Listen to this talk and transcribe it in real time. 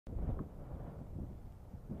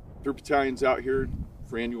3rd Battalion's out here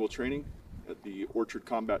for annual training at the Orchard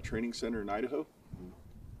Combat Training Center in Idaho.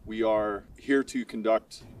 We are here to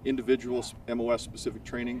conduct individual MOS specific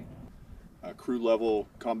training, crew level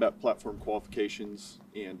combat platform qualifications,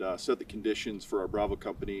 and set the conditions for our Bravo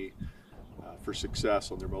Company for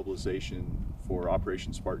success on their mobilization for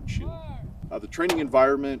Operation Spartan Shield. The training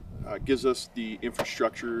environment gives us the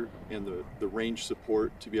infrastructure and the range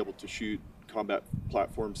support to be able to shoot combat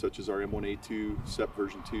platforms such as our M1A2 SEP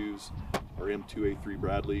version 2s, our M2A3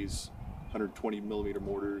 Bradleys, 120mm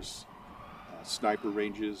mortars, sniper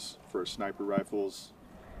ranges for our sniper rifles,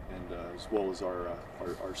 and as well as our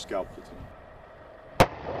scout platoon.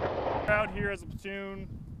 We're out here as a platoon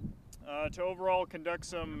to overall conduct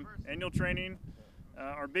some annual training.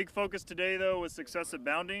 Our big focus today though was successive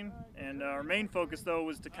bounding, and our main focus though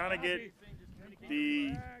was to kind of get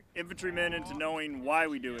the infantrymen into knowing why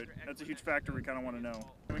we do it. That's a huge factor we kind of want to know.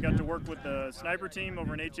 We got to work with the sniper team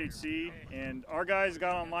over in HHC, and our guys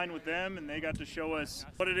got online with them and they got to show us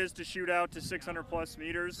what it is to shoot out to 600 plus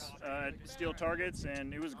meters at steel targets,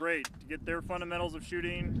 and it was great to get their fundamentals of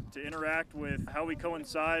shooting, to interact with how we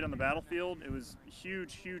coincide on the battlefield. It was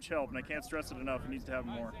huge help, and I can't stress it enough. It needs to happen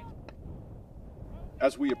more.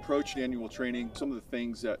 As we approach annual training, some of the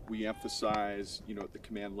things that we emphasize, at the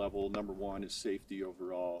command level, number 1 is safety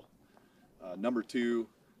overall. Number 2,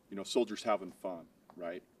 soldiers having fun,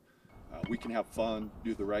 right? We can have fun,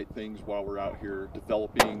 do the right things while we're out here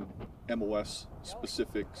developing MOS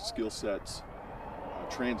specific skill sets,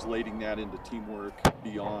 translating that into teamwork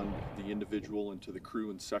beyond the individual into the crew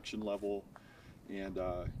and section level, and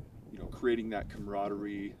creating that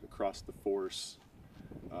camaraderie across the force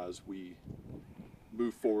as we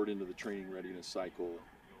move forward into the training readiness cycle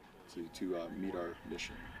to meet our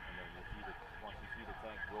mission.